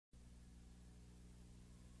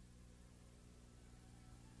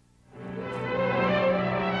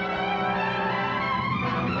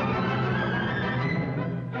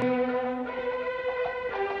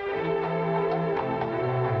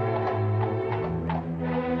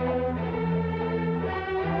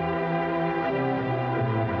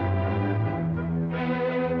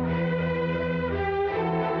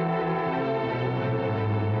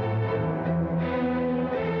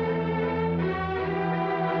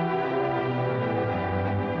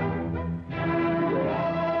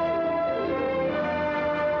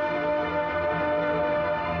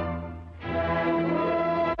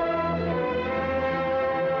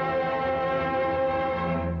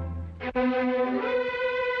Here.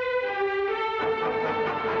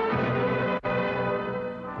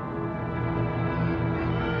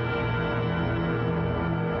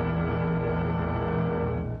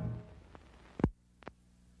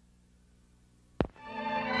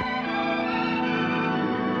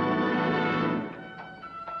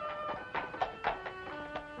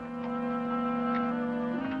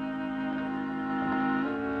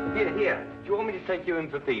 Do you want me to take you in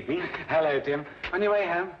for peeping? Hello, Tim. On your way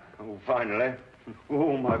home? Oh, finally.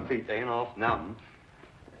 Oh, my feet ain't half numb.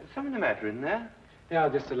 Something the matter in there? Yeah,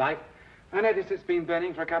 just a light. I noticed it's been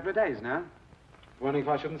burning for a couple of days now. Wondering if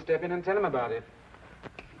I shouldn't step in and tell them about it.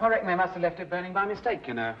 I reckon they must have left it burning by mistake,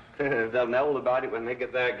 you know. They'll know all about it when they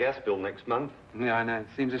get their gas bill next month. Yeah, I know. It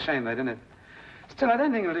seems a shame, though, doesn't it? Still, I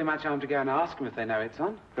don't think it'll do much harm to go and ask them if they know it's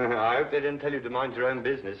on. I hope they didn't tell you to mind your own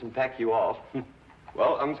business and pack you off.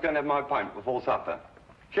 Well, I'm just going to have my pint before supper.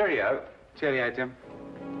 Cheerio. Cheerio, Tim.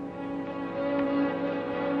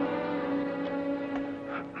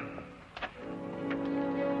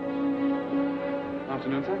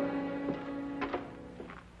 Afternoon, sir.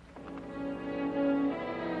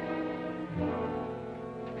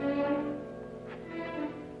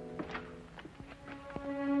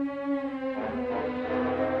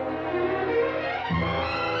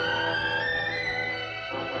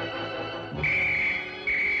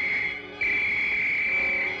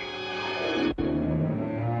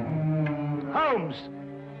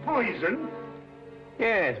 Poison?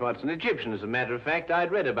 Yes, Watson. Egyptian, as a matter of fact.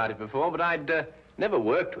 I'd read about it before, but I'd never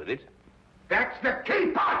worked with it. That's the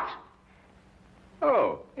teapot!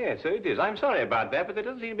 Oh, yes, so it is. I'm sorry about that, but there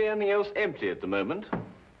doesn't seem to be anything else empty at the moment.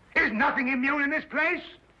 Is nothing immune in this place?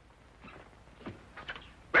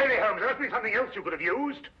 Really, Holmes, there must be something else you could have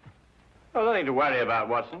used. Oh, nothing to worry about,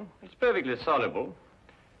 Watson. It's perfectly soluble.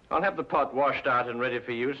 I'll have the pot washed out and ready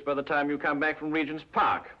for use by the time you come back from Regent's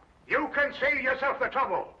Park. You can save yourself the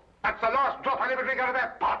trouble. That's the last drop I'll ever drink out of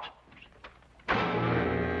that pot.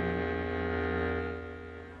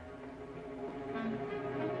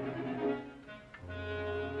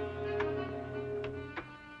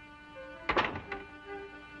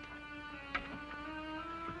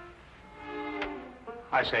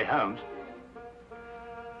 I say, Holmes,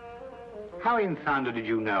 how in thunder did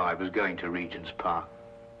you know I was going to Regent's Park?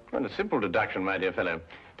 Well, a simple deduction, my dear fellow.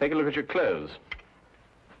 Take a look at your clothes.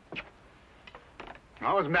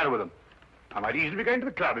 Oh, what's the matter with them? I might easily be going to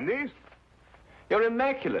the club in these. You're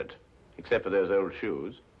immaculate, except for those old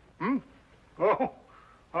shoes. Hmm? Oh,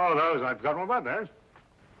 those. I'd forgotten all about those.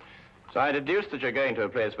 So I deduce that you're going to a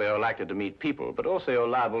place where you're likely to meet people, but also you're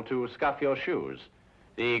liable to scuff your shoes.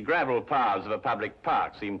 The gravel paths of a public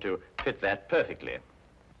park seem to fit that perfectly.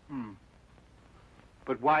 Hmm.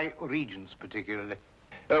 But why Regent's particularly?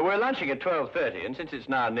 We're lunching at 12:30, and since it's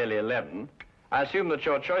now nearly 11, I assume that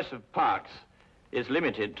your choice of parks is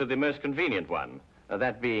limited to the most convenient one,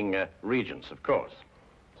 that being Regent's, of course.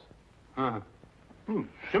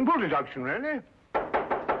 Simple deduction, really.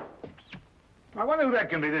 I wonder who that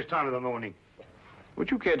can be this time of the morning.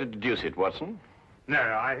 Would you care to deduce it, Watson?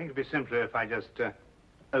 No, I think it'd be simpler if I just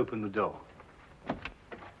open the door.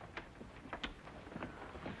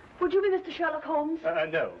 Would you be Mr. Sherlock Holmes?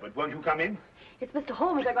 No, but won't you come in? It's Mr.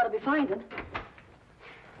 Holmes I got to be finding.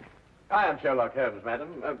 I am Sherlock Holmes,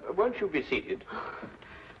 madam. Won't you be seated?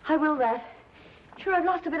 I will that. Sure, I've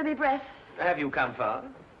lost a bit of my breath. Have you come far?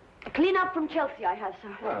 Clean up from Chelsea, I have,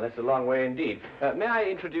 sir. Well, that's a long way indeed. May I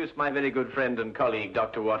introduce my very good friend and colleague,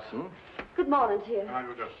 Dr. Watson? Good morning to you. How do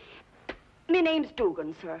you do? My name's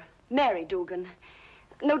Dugan, sir. Mary Dugan.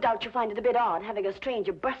 No doubt you'll find it a bit odd having a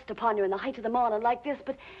stranger burst upon you in the height of the morning like this,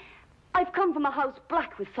 but I've come from a house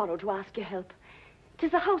black with sorrow to ask your help.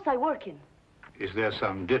 'Tis the house I work in. Is there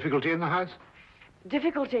some difficulty in the house?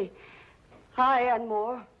 Difficulty? Aye, and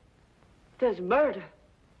more. There's murder.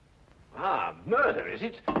 Ah, murder, is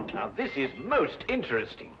it? Now, this is most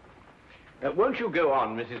interesting. Won't you go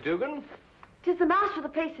on, Mrs. Dugan? 'Tis the master of the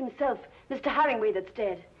place himself, Mr. Hammingway, that's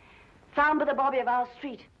dead. Found by the bobby of our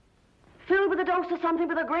street. Filled with a dose of something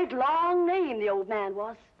with a great long name, the old man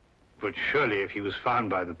was. But surely if he was found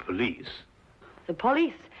by the police... The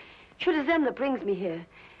police? Sure, it's them that brings me here.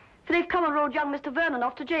 For they've come and rode young Mr. Vernon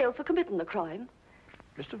off to jail for committing the crime.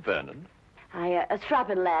 Mr. Vernon? Aye, a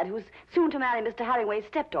strapping lad who's soon to marry Mr. Hammingway's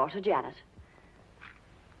stepdaughter, Janet.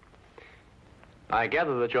 I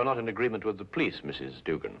gather that you're not in agreement with the police, Mrs.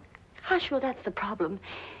 Dugan. Ah, sure, that's the problem.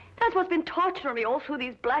 That's what's been torturing me all through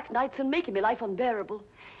these black nights and making my life unbearable.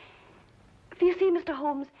 For you see, Mr.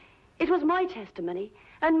 Holmes, it was my testimony,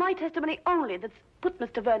 and my testimony only, that's put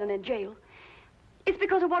Mr. Vernon in jail. It's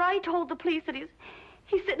because of what I told the police that he's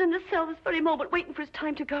sitting in this cell this very moment waiting for his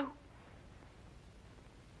time to go.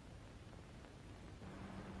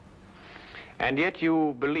 And yet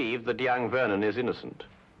you believe that young Vernon is innocent.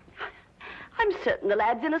 I'm certain the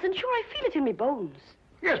lad's innocent. Sure, I feel it in me bones.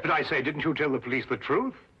 Yes, but I say, didn't you tell the police the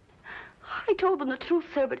truth? I told them the truth,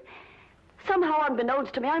 sir, but somehow,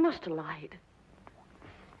 unbeknownst to me, I must have lied.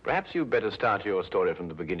 Perhaps you'd better start your story from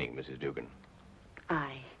the beginning, Mrs. Dugan.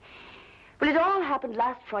 Aye. Well, it all happened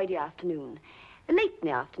last Friday afternoon. Late in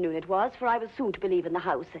the afternoon it was, for I was soon to be leaving the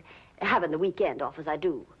house, having the weekend off as I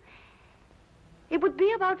do. It would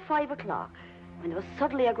be about 5 o'clock when there was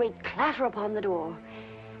suddenly a great clatter upon the door.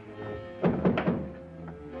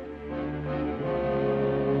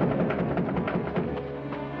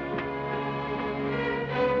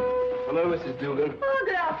 Hello, Mrs. Dugan. Oh,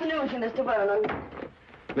 good afternoon to you, Mr. Vernon.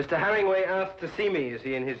 Mr. Hammingway asked to see me. Is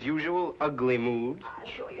he in his usual ugly mood?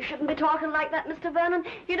 Sure, you shouldn't be talking like that, Mr. Vernon.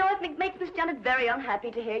 You know, it makes Miss Janet very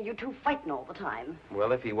unhappy to hear you two fighting all the time.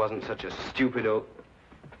 Well, if he wasn't such a stupid old...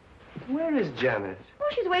 Where is Janet? Oh,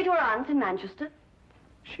 she's away to her aunt's in Manchester.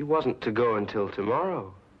 She wasn't to go until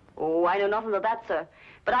tomorrow. Oh, I know nothing of that, sir.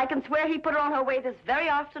 But I can swear he put her on her way this very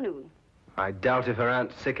afternoon. I doubt if her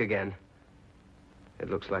aunt's sick again. It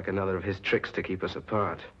looks like another of his tricks to keep us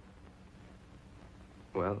apart.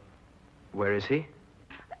 Well, where is he?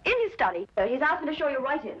 In his study. He's asked me to show you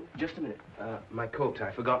right in. Just a minute. My coat.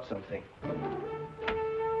 I forgot something.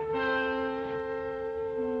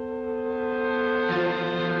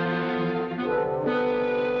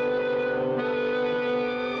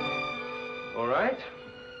 All right.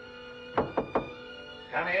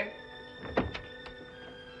 Come in.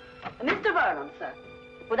 Mr. Vernon, sir.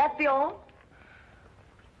 Would that be all?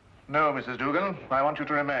 No, Mrs. Dugan. I want you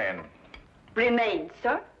to remain. Remain,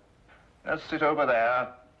 sir. Just sit over there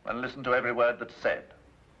and listen to every word that's said.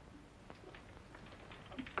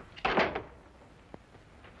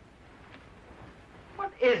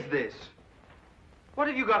 What is this? What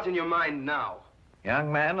have you got in your mind now?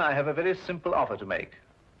 Young man, I have a very simple offer to make.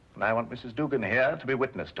 And I want Mrs. Dugan here to be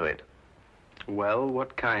witness to it. Well,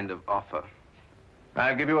 what kind of offer?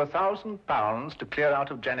 I'll give you £1,000 to clear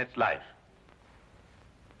out of Janet's life.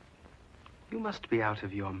 You must be out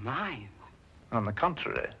of your mind. On the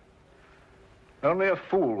contrary. Only a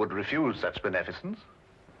fool would refuse such beneficence.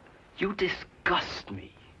 You disgust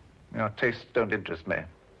me. Your tastes don't interest me.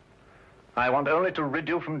 I want only to rid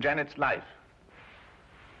you from Janet's life.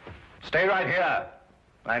 Stay right here.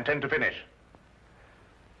 I intend to finish.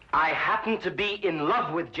 I happen to be in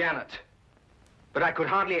love with Janet. But I could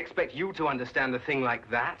hardly expect you to understand a thing like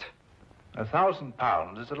that.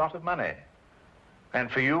 £1,000 is a lot of money. And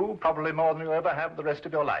for you, probably more than you'll ever have the rest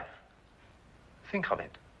of your life. Think of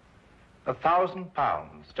it.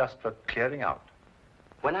 £1,000 just for clearing out.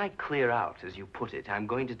 When I clear out, as you put it, I'm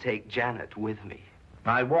going to take Janet with me.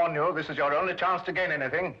 I warn you, this is your only chance to gain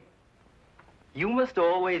anything. You must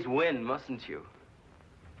always win, mustn't you?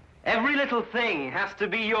 Every little thing has to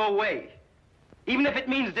be your way. Even if it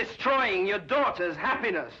means destroying your daughter's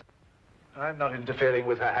happiness. I'm not interfering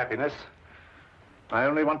with her happiness. I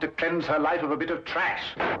only want to cleanse her life of a bit of trash.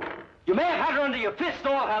 You may have had her under your fist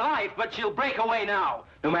all her life, but she'll break away now.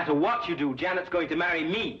 No matter what you do, Janet's going to marry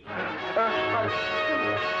me. Mr.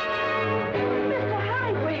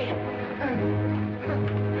 Hammingway!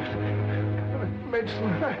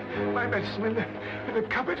 Medicine. My medicine in the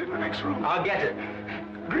cupboard in the next room. I'll get it.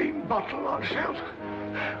 Green bottle on shelf.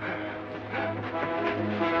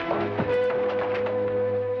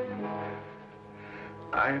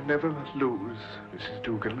 I never lose, Mrs.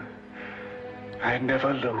 Dugan. I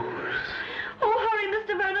never lose. Oh, hurry,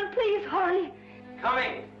 Mr. Vernon, please, hurry.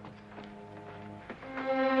 Coming.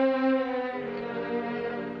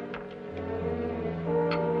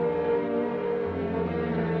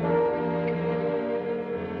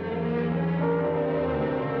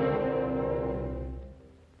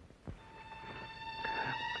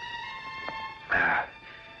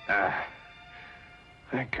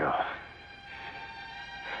 Thank you.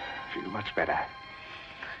 Feel much better.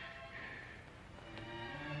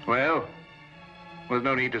 Well, there's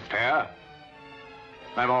no need to stare.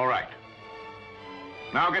 I'm all right.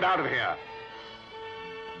 Now get out of here.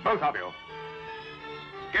 Both of you.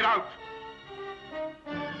 Get out.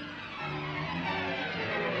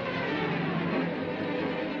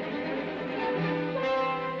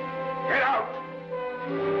 Get out.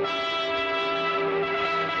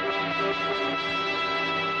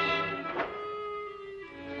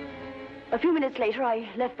 A few minutes later, I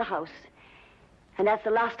left the house. And that's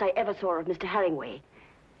the last I ever saw of Mr. Hammingway.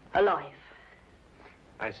 Alive.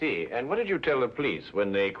 I see. And what did you tell the police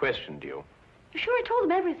when they questioned you? Sure, I told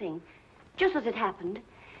them everything. Just as it happened.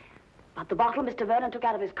 About the bottle Mr. Vernon took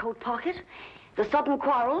out of his coat pocket, the sudden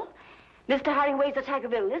quarrel, Mr. Hammingway's attack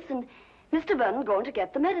of illness, and Mr. Vernon going to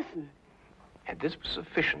get the medicine. And this was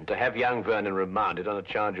sufficient to have young Vernon remanded on a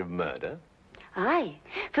charge of murder? Aye,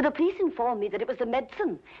 for the police informed me that it was the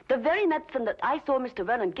medicine, the very medicine that I saw Mr.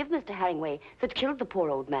 Vernon give Mr. Hammingway, that killed the poor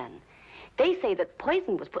old man. They say that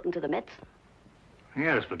poison was put into the medicine.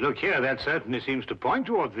 Yes, but look here, that certainly seems to point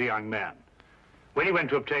towards the young man. When he went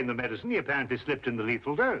to obtain the medicine, he apparently slipped in the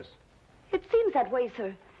lethal dose. It seems that way,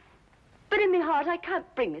 sir. But in my heart, I can't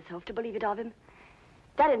bring myself to believe it of him.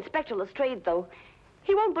 That Inspector Lestrade, though,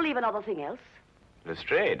 he won't believe another thing else.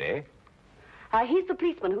 Lestrade, eh? He's the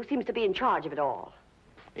policeman who seems to be in charge of it all.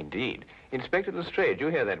 Indeed. Inspector Lestrade, you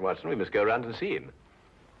hear that, Watson? We must go round and see him.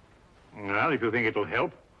 Well, if you think it'll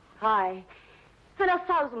help. Aye. And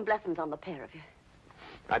 1,000 blessings on the pair of you.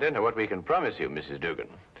 I don't know what we can promise you, Mrs. Dugan.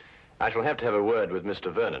 I shall have to have a word with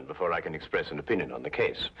Mr. Vernon before I can express an opinion on the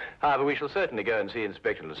case. However, we shall certainly go and see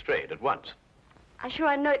Inspector Lestrade at once.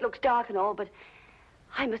 I know it looks dark and all, but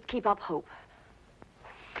I must keep up hope.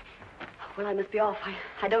 Well, I must be off.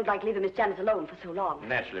 I don't like leaving Miss Janet alone for so long.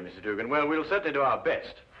 Naturally, Mrs. Dugan. Well, we'll certainly do our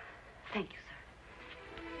best. Thank you, sir.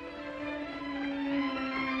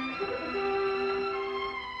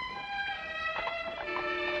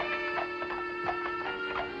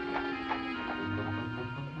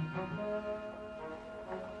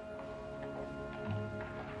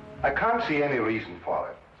 I can't see any reason for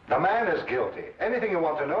it. The man is guilty. Anything you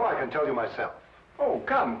want to know, I can tell you myself. Oh,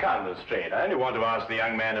 come, Lestrade. I only want to ask the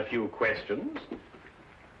young man a few questions.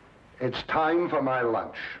 It's time for my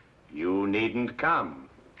lunch. You needn't come.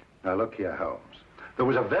 Now, look here, Holmes. There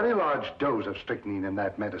was a very large dose of strychnine in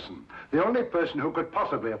that medicine. The only person who could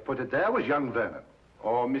possibly have put it there was young Vernon.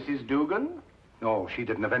 Or Mrs. Dugan? No, she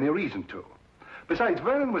didn't have any reason to. Besides,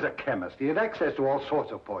 Vernon was a chemist. He had access to all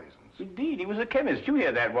sorts of poisons. Indeed, he was a chemist. You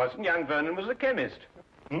hear that, Watson? Young Vernon was a chemist.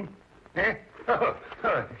 Hmm? Eh? Oh,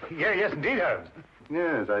 yes, indeed, Holmes.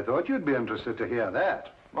 Yes, I thought you'd be interested to hear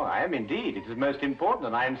that. Well, I am indeed. It is most important,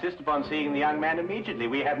 and I insist upon seeing the young man immediately.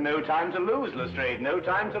 We have no time to lose, Lestrade. No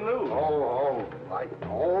time to lose. Oh, all right.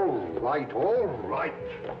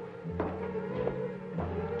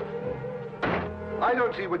 I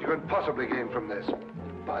don't see what you can possibly gain from this.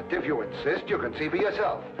 But if you insist, you can see for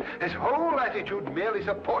yourself. His whole attitude merely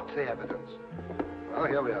supports the evidence. Well,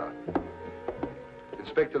 here we are.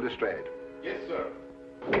 Inspector Lestrade. Yes, sir.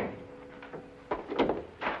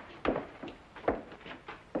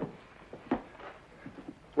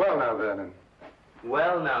 Well now, Vernon.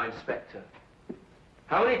 Well now, Inspector.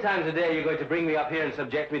 How many times a day are you going to bring me up here and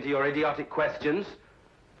subject me to your idiotic questions?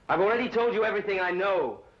 I've already told you everything I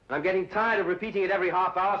know. I'm getting tired of repeating it every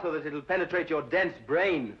half hour so that it'll penetrate your dense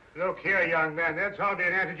brain. Look here, young man, that's hardly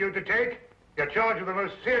an attitude to take. You're charged with the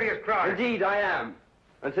most serious crime. Indeed, I am.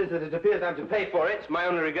 And since it appears I'm to pay for it, my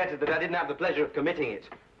only regret is that I didn't have the pleasure of committing it.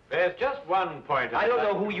 There's just one point. I don't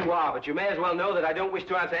know who you are, but you may as well know that I don't wish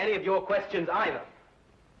to answer any of your questions either.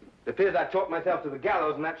 It appears I've talked myself to the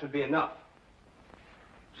gallows, and that should be enough.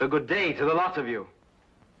 So good day to the lot of you.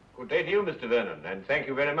 Good day to you, Mr. Vernon, and thank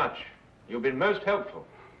you very much. You've been most helpful.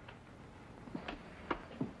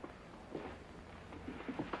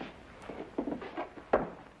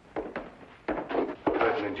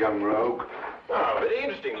 Pertinent young rogue. Oh, very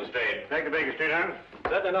interesting, Lestrade. Take the Baker Street, Holmes.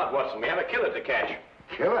 Certainly not, Watson. We have a killer to catch.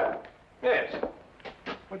 Killer? Yes.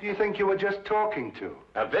 What do you think you were just talking to?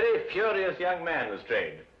 A very furious young man,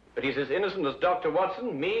 Lestrade. But he's as innocent as Dr.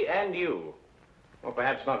 Watson, me, and you. Or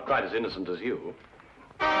perhaps not quite as innocent as you.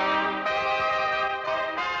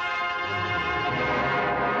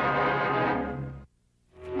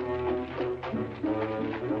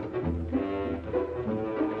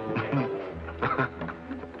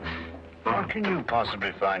 What can you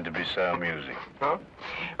possibly find to be so amusing? Huh?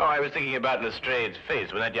 Oh, I was thinking about Lestrade's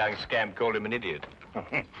face when that young scamp called him an idiot.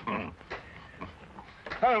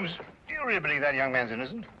 Holmes, do you really believe that young man's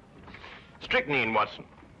innocent? Strychnine, Watson.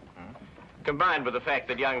 Combined with the fact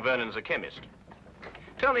that young Vernon's a chemist.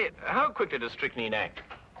 Tell me, how quickly does strychnine act?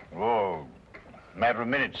 Oh, matter of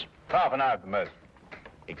minutes. Half an hour at the most.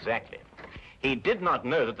 Exactly. He did not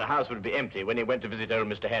know that the house would be empty when he went to visit old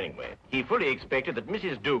Mr. Hammingway. He fully expected that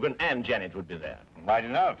Mrs. Dugan and Janet would be there. Right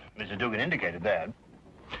enough. Mr. Dugan indicated that.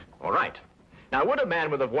 All right. Now, would a man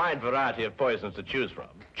with a wide variety of poisons to choose from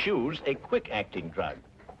choose a quick-acting drug,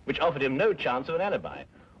 which offered him no chance of an alibi?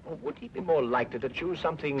 Or would he be more likely to choose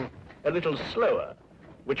something a little slower,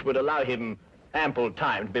 which would allow him ample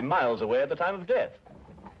time to be miles away at the time of death?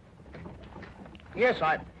 Yes,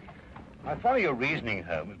 I follow your reasoning,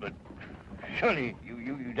 Holmes, but surely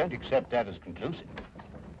you don't accept that as conclusive.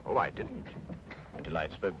 Oh, I didn't, until I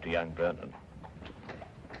spoke to young Vernon.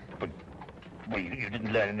 But, well, you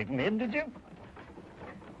didn't learn anything from him, did you?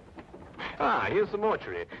 Ah, here's the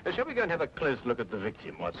mortuary. Shall we go and have a close look at the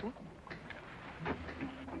victim, Watson?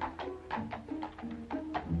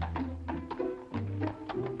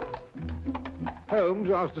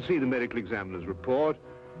 Holmes asked to see the medical examiner's report,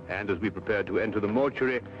 and as we prepared to enter the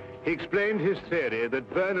mortuary, he explained his theory that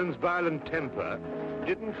Vernon's violent temper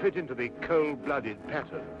didn't fit into the cold-blooded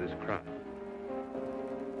pattern of this crime.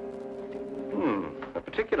 A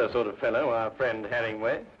particular sort of fellow, our friend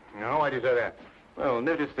Hammingway. No, why do you say that? Well,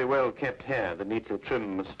 notice the well-kept hair, the neatly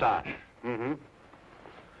trimmed moustache. Mm-hmm.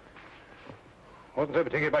 Wasn't so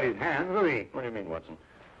particular about his hands, was he? What do you mean, Watson?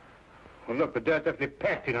 Well, look, the dirt definitely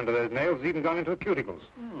packed in under those nails. It's even gone into the cuticles.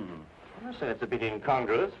 I say it's a bit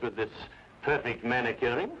incongruous with this perfect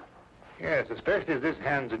manicuring. Yes, especially as this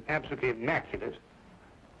hand's absolutely immaculate.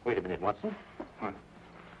 Wait a minute, Watson. What?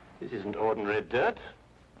 This isn't ordinary dirt.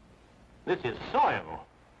 This is soil.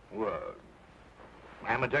 Well,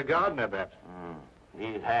 amateur gardener, perhaps.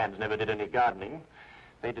 These hands never did any gardening.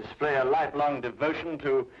 They display a lifelong devotion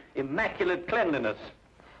to immaculate cleanliness.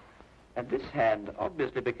 And this hand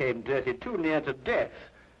obviously became dirty too near to death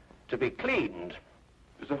to be cleaned.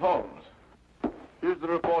 Mr. Holmes, here's the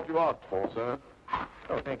report you asked for, sir.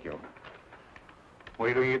 Oh, thank you. What are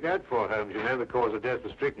you looking at that for, Holmes? You know the cause of death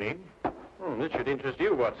was strychnine. This should interest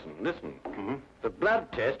you, Watson. Listen. The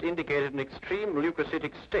blood test indicated an extreme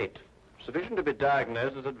leukocytic state, sufficient to be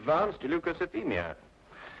diagnosed as advanced leukocythemia.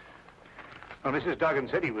 Well, Mrs. Duggan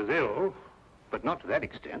said he was ill, but not to that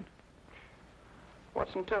extent.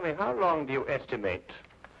 Watson, tell me, how long do you estimate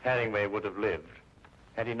Hammingway would have lived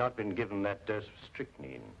had he not been given that dose of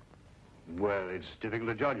strychnine? Well, it's difficult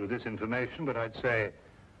to judge with this information, but I'd say,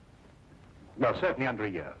 well, certainly under a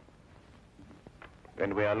year.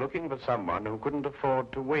 Then we are looking for someone who couldn't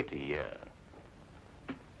afford to wait a year.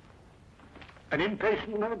 An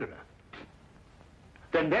impatient murderer.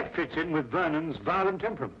 Then that fits in with Vernon's violent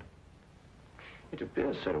temperament. It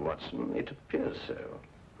appears so, Watson. It appears so.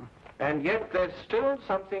 And yet there's still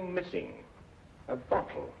something missing. A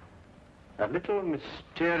bottle. A little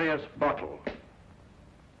mysterious bottle.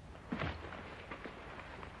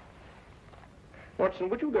 Watson,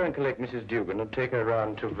 would you go and collect Mrs. Dugan and take her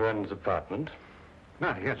round to Vernon's apartment?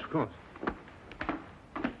 Ah, yes, of course.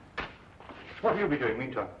 What will you be doing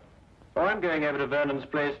meantime? Oh, I'm going over to Vernon's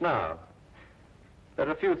place now. There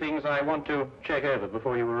are a few things I want to check over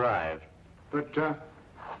before you arrive. But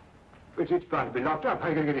it's bound to be locked up. How are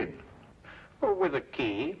you going to get in? Oh, with a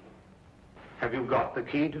key. Have you got the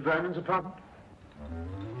key to Vernon's apartment?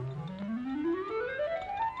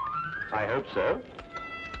 I hope so.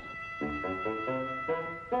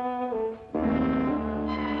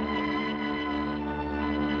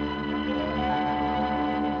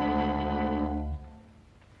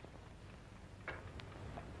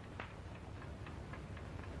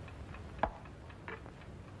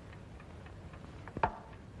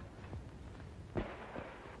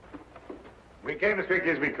 We came as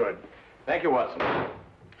quickly as we could. Thank you, Watson. Do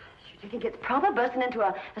you think it's proper bursting into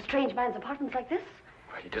a strange man's apartment like this?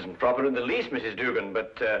 Well, it isn't proper in the least, Mrs. Dugan,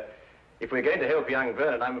 but if we're going to help young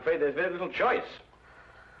Vernon, I'm afraid there's very little choice.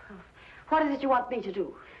 What is it you want me to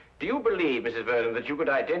do? Do you believe, Mrs. Vernon, that you could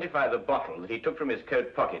identify the bottle that he took from his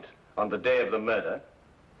coat pocket on the day of the murder?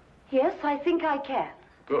 Yes, I think I can.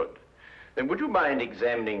 Good. Then would you mind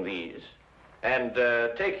examining these and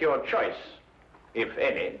take your choice, if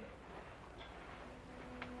any?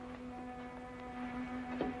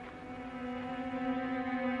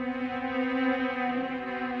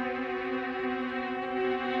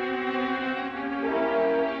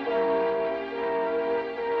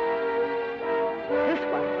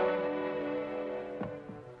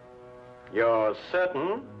 You're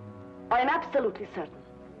certain? I'm absolutely certain.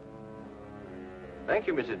 Thank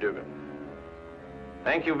you, Mrs. Dugan.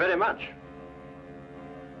 Thank you very much.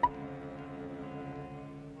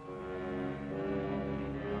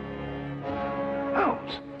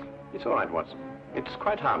 Holmes. It's all right, Watson. It's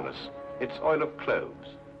quite harmless. It's oil of cloves.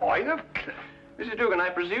 Oil of cloves? Mrs. Dugan, I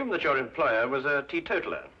presume that your employer was a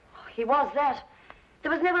teetotaler. He was that.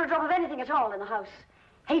 There was never a drop of anything at all in the house.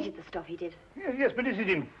 Hated the stuff he did. Yes, but is it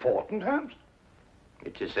important, Holmes?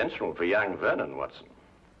 It's essential for young Vernon, Watson.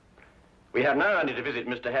 We have now only to visit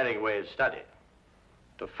Mr. Hammingway's study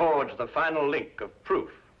to forge the final link of proof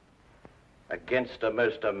against a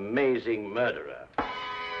most amazing murderer.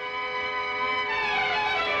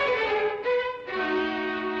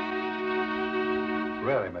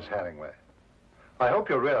 Really, Miss Hammingway, I hope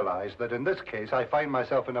you realize that in this case I find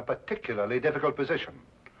myself in a particularly difficult position.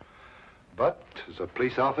 But as a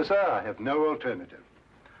police officer, I have no alternative.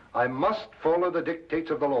 I must follow the dictates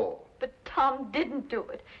of the law. But Tom didn't do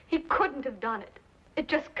it. He couldn't have done it. It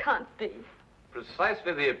just can't be.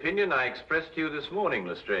 Precisely the opinion I expressed to you this morning,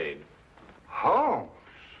 Lestrade. Holmes.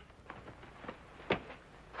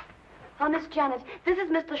 Oh, Miss Janet, this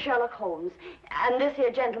is Mr. Sherlock Holmes, and this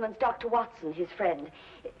here gentleman's Dr. Watson, his friend.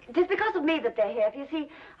 It is because of me that they're here. You see,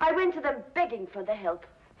 I went to them begging for their help.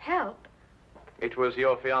 Help? It was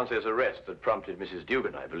your fiancé's arrest that prompted Mrs.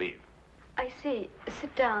 Dugan, I believe. I see.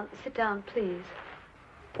 Sit down, please.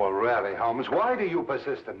 Well, really, Holmes, why do you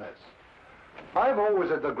persist in this? I've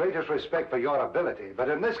always had the greatest respect for your ability, but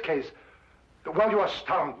in this case, well, you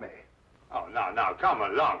astound me. Oh, now, come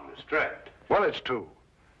along, Lestrade. Well, it's true.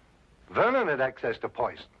 Vernon had access to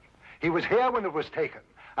poison. He was here when it was taken.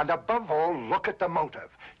 And above all, look at the motive.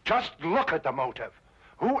 Just look at the motive.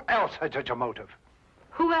 Who else had such a motive?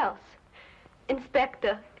 Who else?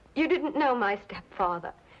 Inspector, you didn't know my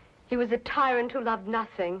stepfather. He was a tyrant who loved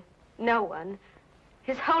nothing, no one.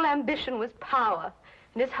 His whole ambition was power,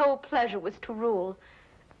 and his whole pleasure was to rule.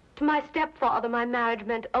 To my stepfather, my marriage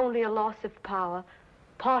meant only a loss of power,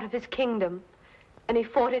 part of his kingdom, and he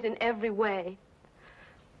fought it in every way.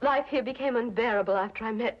 Life here became unbearable after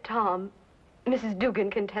I met Tom. Mrs. Dugan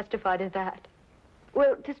can testify to that.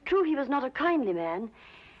 Well, 'tis true he was not a kindly man,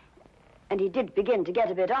 and he did begin to get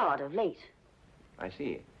a bit odd of late. I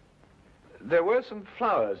see. There were some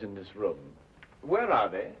flowers in this room. Where are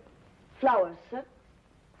they? Flowers, sir?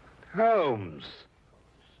 Holmes.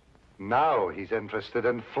 Now he's interested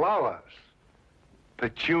in flowers.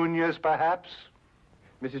 Petunias, perhaps?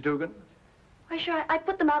 Mrs. Dugan? Why, sure, I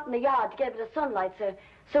put them out in the yard to get a bit of sunlight, sir.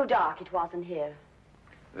 So dark it was in here.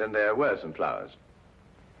 Then there were some flowers.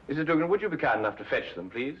 Mrs. Dugan, would you be kind enough to fetch them,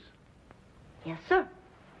 please? Yes, sir.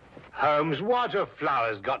 Holmes, what have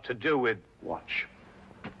flowers got to do with... Watch.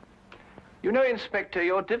 You know, Inspector,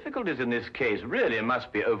 your difficulties in this case really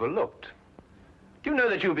must be overlooked. Do you know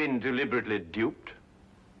that you've been deliberately duped?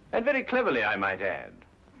 And very cleverly, I might add.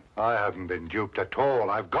 I haven't been duped at all.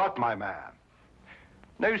 I've got my man.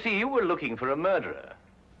 Now, you see, you were looking for a murderer,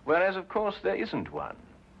 whereas, of course, there isn't one.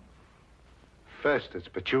 First it's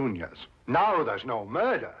petunias. Now there's no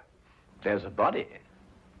murder. There's a body,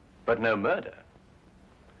 but no murder.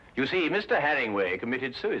 You see, Mr. Hammingway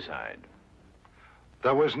committed suicide.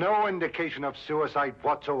 There was no indication of suicide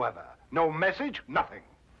whatsoever. No message, nothing.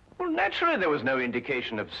 Well, naturally there was no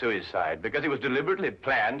indication of suicide, because it was deliberately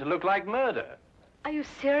planned to look like murder. Are you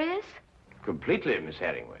serious? Completely, Miss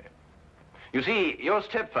Hammingway. You see, your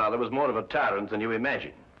stepfather was more of a tyrant than you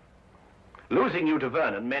imagine. Losing you to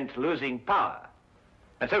Vernon meant losing power.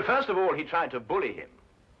 And so, first of all, he tried to bully him.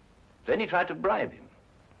 Then he tried to bribe him.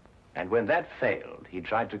 And when that failed, he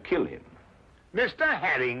tried to kill him. Mr.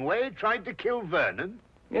 Hammingway tried to kill Vernon?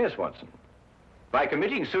 Yes, Watson. By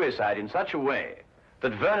committing suicide in such a way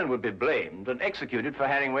that Vernon would be blamed and executed for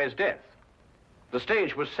Hammingway's death. The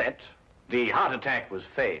stage was set, the heart attack was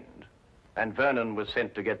feigned, and Vernon was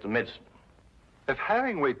sent to get the medicine. If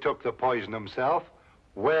Hammingway took the poison himself,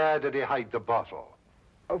 where did he hide the bottle?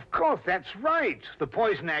 Of course, that's right. The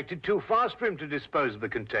poison acted too fast for him to dispose of the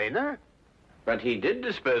container. But he did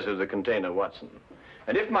dispose of the container, Watson.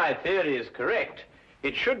 And if my theory is correct,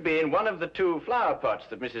 it should be in one of the two flower pots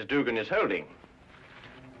that Mrs. Dugan is holding.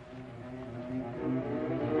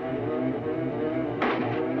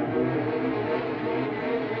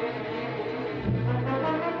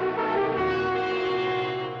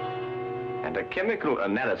 And a chemical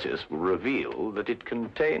analysis will reveal that it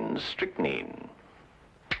contains strychnine.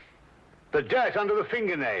 The dirt under the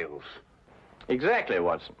fingernails. Exactly,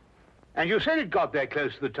 Watson. And you said it got there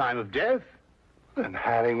close to the time of death? Then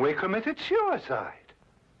Hammingway committed suicide.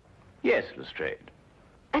 Yes, Lestrade.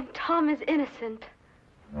 And Tom is innocent.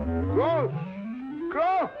 Go!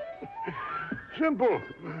 Simple.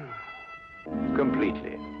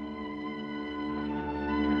 Completely.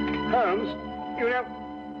 Holmes,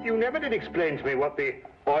 you never did explain to me what the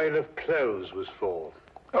oil of clothes was for.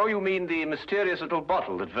 Oh, you mean the mysterious little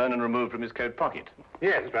bottle that Vernon removed from his coat pocket?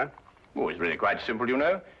 Yes, that's right. Oh, it's really quite simple, you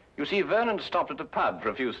know. You see, Vernon stopped at a pub for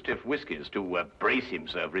a few stiff whiskies to brace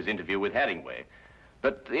himself for his interview with Hammingway.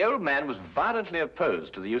 But the old man was violently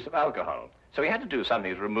opposed to the use of alcohol, so he had to do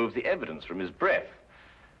something to remove the evidence from his breath.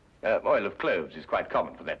 Oil of cloves is quite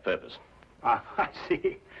common for that purpose. Ah, I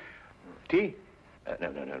see. Tea?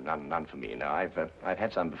 No, none for me. No, I've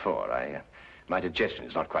had some before. My digestion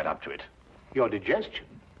is not quite up to it. Your digestion?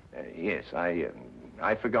 Yes,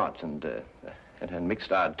 I forgot and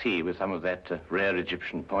mixed our tea with some of that rare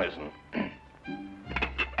Egyptian poison.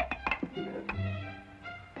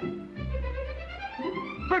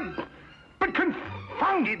 But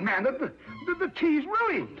confound it, man, the tea's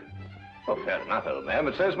ruined. Oh, fair enough, old man,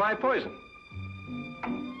 but so's my poison.